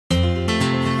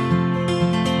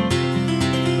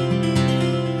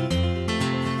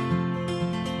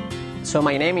So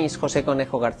my name is José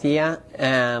Conejo-Garcia,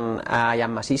 and I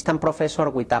am assistant professor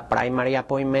with a primary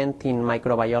appointment in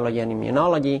microbiology and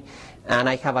immunology, and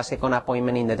I have a second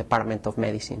appointment in the Department of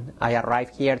Medicine. I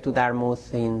arrived here to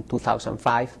Dartmouth in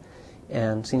 2005,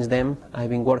 and since then I've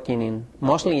been working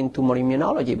mostly in tumor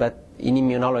immunology, but in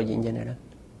immunology in general.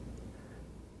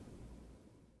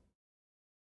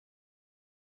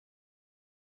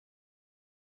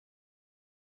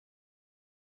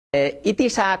 It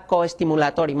is a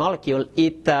co-stimulatory molecule.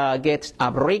 It gets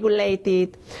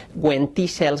upregulated when T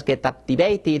cells get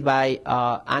activated by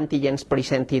antigens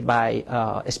presented by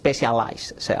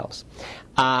specialized cells.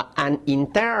 And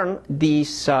in turn,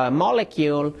 this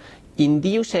molecule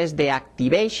induces the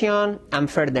activation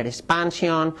and further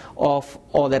expansion of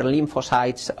other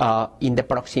lymphocytes in the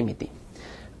proximity.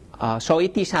 So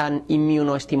it is an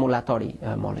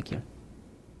immunostimulatory molecule.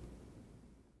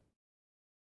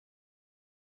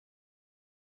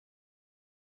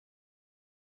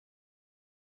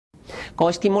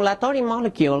 Co-stimulatory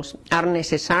molecules are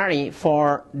necessary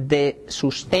for the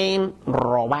sustained,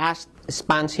 robust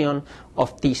expansion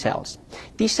of T cells.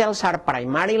 T cells are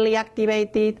primarily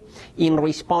activated in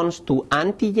response to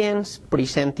antigens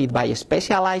presented by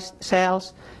specialized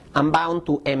cells and bound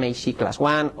to MHC class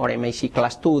I or MHC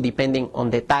class II, depending on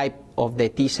the type of the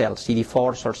T cells,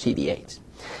 CD4s or CD8s.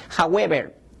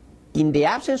 However, in the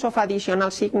absence of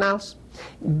additional signals,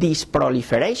 this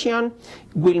proliferation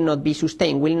will not be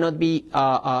sustained, will not be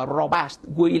robust.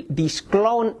 This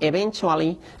clone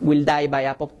eventually will die by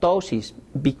apoptosis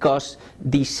because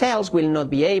these cells will not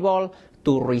be able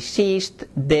to resist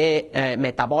the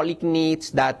metabolic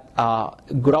needs that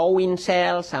growing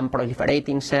cells and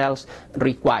proliferating cells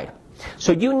require.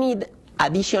 So you need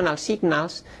additional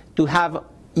signals to have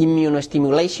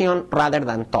immunostimulation rather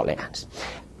than tolerance.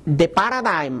 The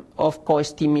paradigm of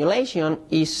co-stimulation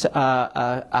is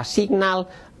a signal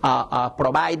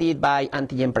provided by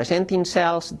antigen-presenting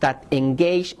cells that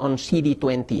engage on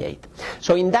CD28.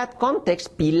 So in that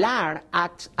context, PILAR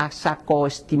acts as a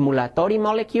co-stimulatory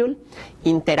molecule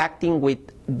interacting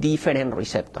with different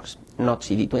receptors, not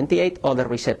CD28, other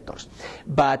receptors.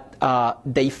 But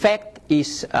the effect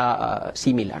is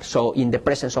similar. So in the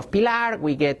presence of PILAR,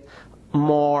 we get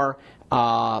more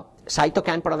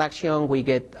cytokine production, we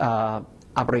get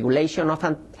upregulation of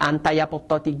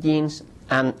anti-apoptotic genes,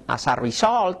 and as a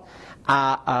result,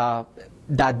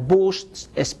 that boosts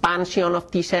expansion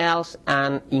of T cells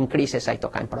and increases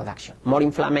cytokine production. More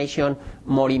inflammation,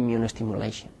 more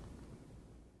immunostimulation.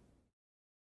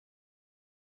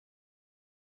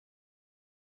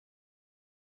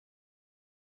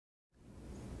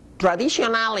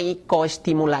 Traditionally,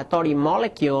 co-stimulatory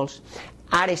molecules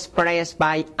are expressed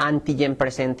by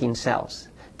antigen-presenting cells,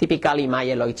 typically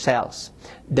myeloid cells.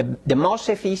 The most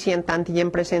efficient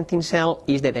antigen-presenting cell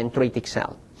is the dendritic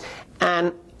cell.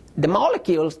 And the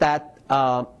molecules that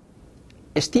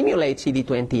stimulate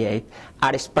CD28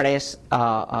 are expressed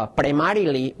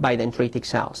primarily by dendritic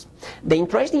cells. The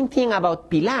interesting thing about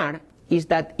PILAR is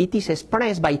that it is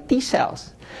expressed by T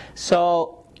cells.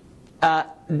 So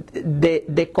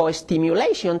the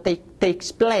co-stimulation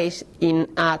takes place in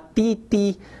a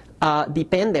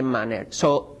TT-dependent manner.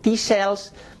 So T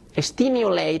cells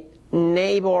stimulate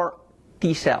neighbor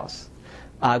T cells,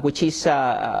 which is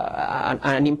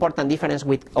an important difference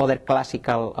with other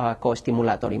classical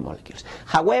co-stimulatory molecules.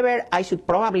 However, I should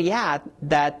probably add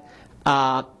that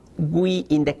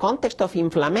in the context of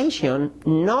inflammation,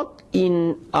 not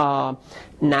in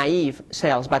naive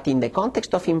cells, but in the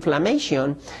context of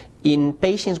inflammation, in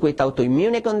patients with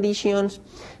autoimmune conditions,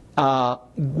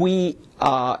 we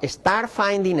start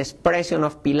finding expression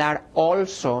of PILAR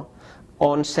also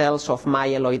on cells of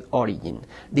myeloid origin.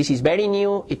 This is very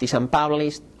new, it is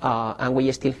unpublished, and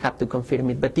we still have to confirm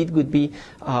it, but it would be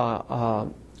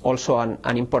also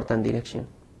an important direction.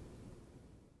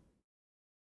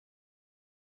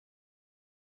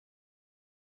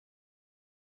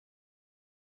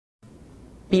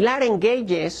 PILAR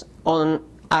engages on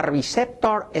a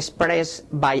receptor expressed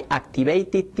by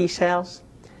activated T cells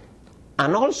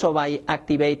and also by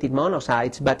activated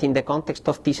monocytes, but in the context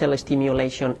of T cell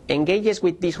stimulation, engages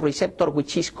with this receptor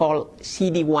which is called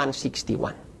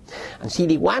CD161. And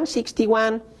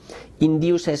CD161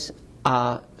 induces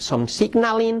some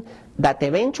signaling that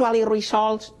eventually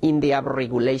results in the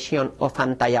upregulation of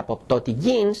anti-apoptotic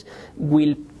genes,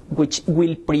 which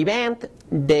will prevent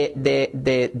the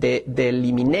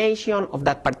elimination of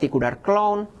that particular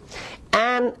clone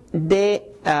and the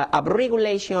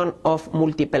upregulation of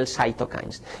multiple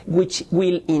cytokines, which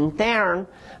will in turn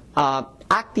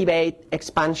activate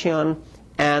expansion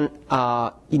and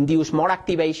induce more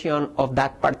activation of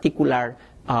that particular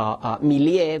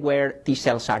milieu where T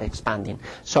cells are expanding.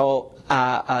 So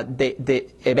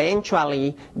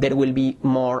eventually there will be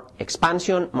more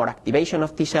expansion, more activation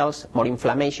of T cells, more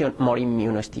inflammation, more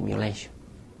immunostimulation.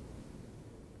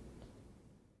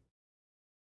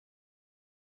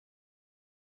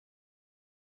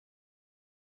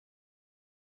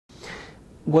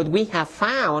 What we have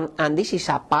found, and this is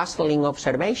a puzzling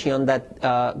observation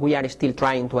that we are still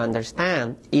trying to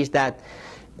understand, is that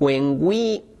when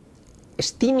we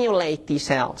stimulate T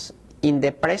cells in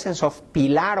the presence of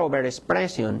PILAR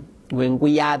overexpression, when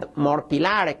we add more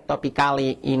PILAR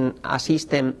ectopically in a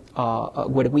system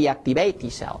where we activate T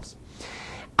cells,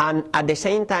 and at the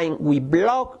same time we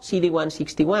block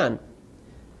CD161,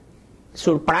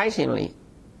 surprisingly,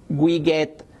 we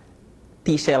get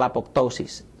T cell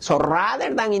apoptosis. So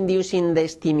rather than inducing the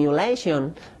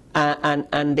stimulation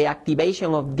and the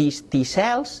activation of these T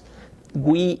cells,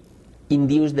 we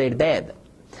induce their death.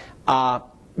 Our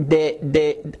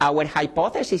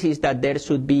hypothesis is that there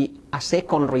should be a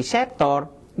second receptor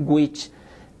which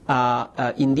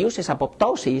induces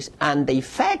apoptosis, and the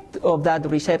effect of that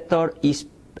receptor is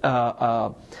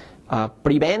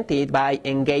prevented by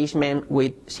engagement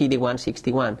with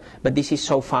CD161. But this is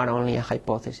so far only a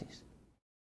hypothesis.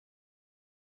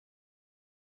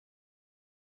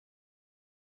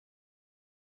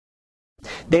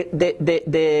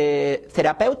 The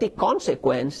therapeutic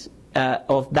consequence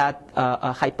of that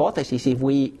hypothesis, if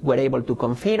we were able to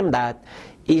confirm that,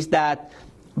 is that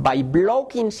by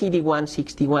blocking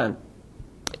CD161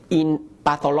 in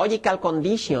pathological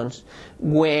conditions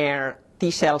where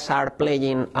T cells are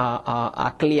playing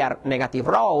a clear negative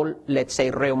role, let's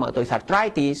say rheumatoid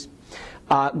arthritis,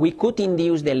 we could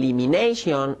induce the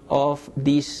elimination of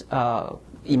this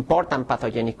important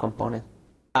pathogenic component.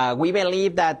 We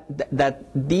believe that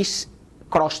this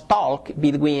crosstalk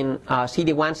between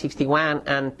CD161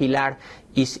 and PILAR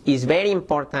is very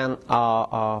important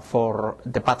for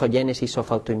the pathogenesis of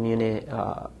autoimmune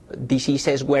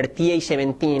diseases where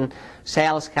TH17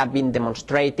 cells have been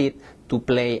demonstrated to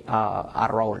play a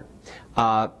role,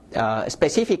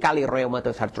 specifically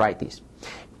rheumatoid arthritis.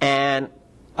 And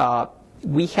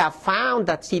we have found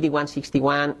that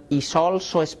CD161 is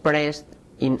also expressed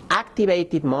in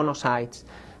activated monocytes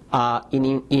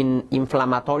in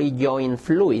inflammatory joint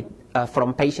fluid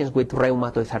from patients with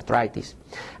rheumatoid arthritis.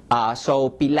 So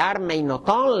PILAR may not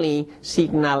only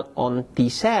signal on T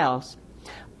cells,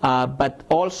 but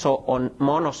also on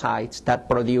monocytes that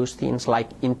produce things like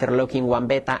interleukin-1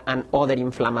 beta and other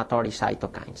inflammatory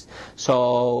cytokines.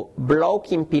 So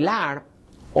blocking PILAR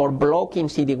or blocking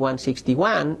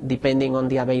CD161, depending on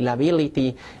the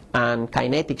availability and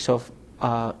kinetics of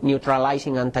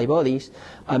neutralizing antibodies,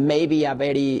 may be a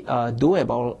very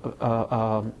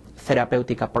doable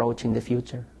therapeutic approach in the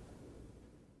future.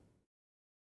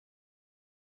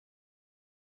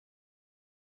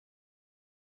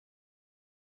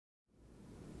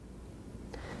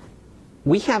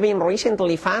 We have been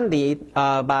recently funded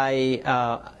by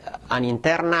an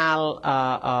internal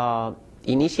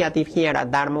initiative here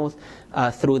at Dartmouth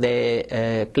through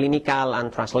the Clinical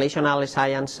and Translational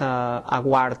Science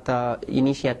Award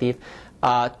Initiative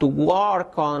to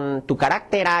work on, to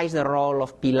characterize the role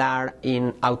of PILAR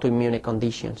in autoimmune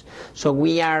conditions. So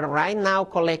we are right now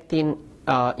collecting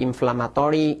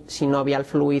inflammatory synovial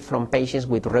fluid from patients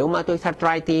with rheumatoid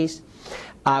arthritis.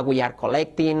 We are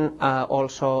collecting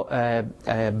also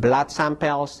blood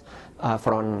samples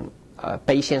from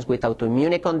patients with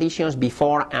autoimmune conditions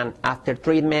before and after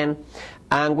treatment,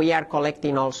 and we are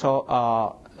collecting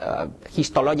also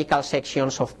histological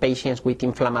sections of patients with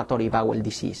inflammatory bowel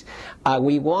disease.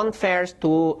 We want first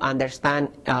to understand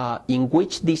in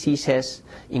which diseases,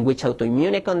 in which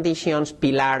autoimmune conditions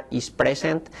PILAR is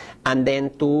present, and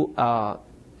then to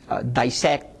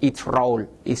dissect its role,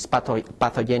 its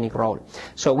pathogenic role.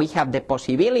 So we have the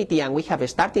possibility, and we have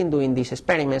started doing these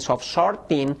experiments, of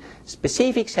sorting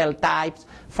specific cell types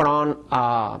from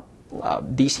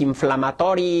this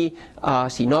inflammatory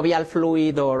synovial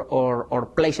fluid or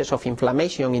places of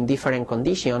inflammation in different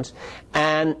conditions,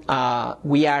 and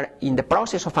we are in the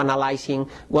process of analyzing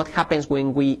what happens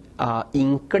when we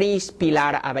increase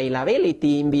PILAR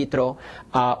availability in vitro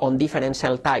on different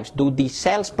cell types. Do these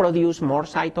cells produce more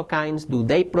cytokines? Do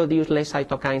they produce less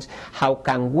cytokines? How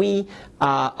can we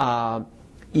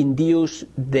induce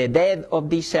the death of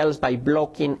these cells by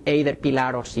blocking either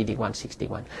PILAR or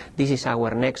CD161? This is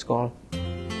our next goal.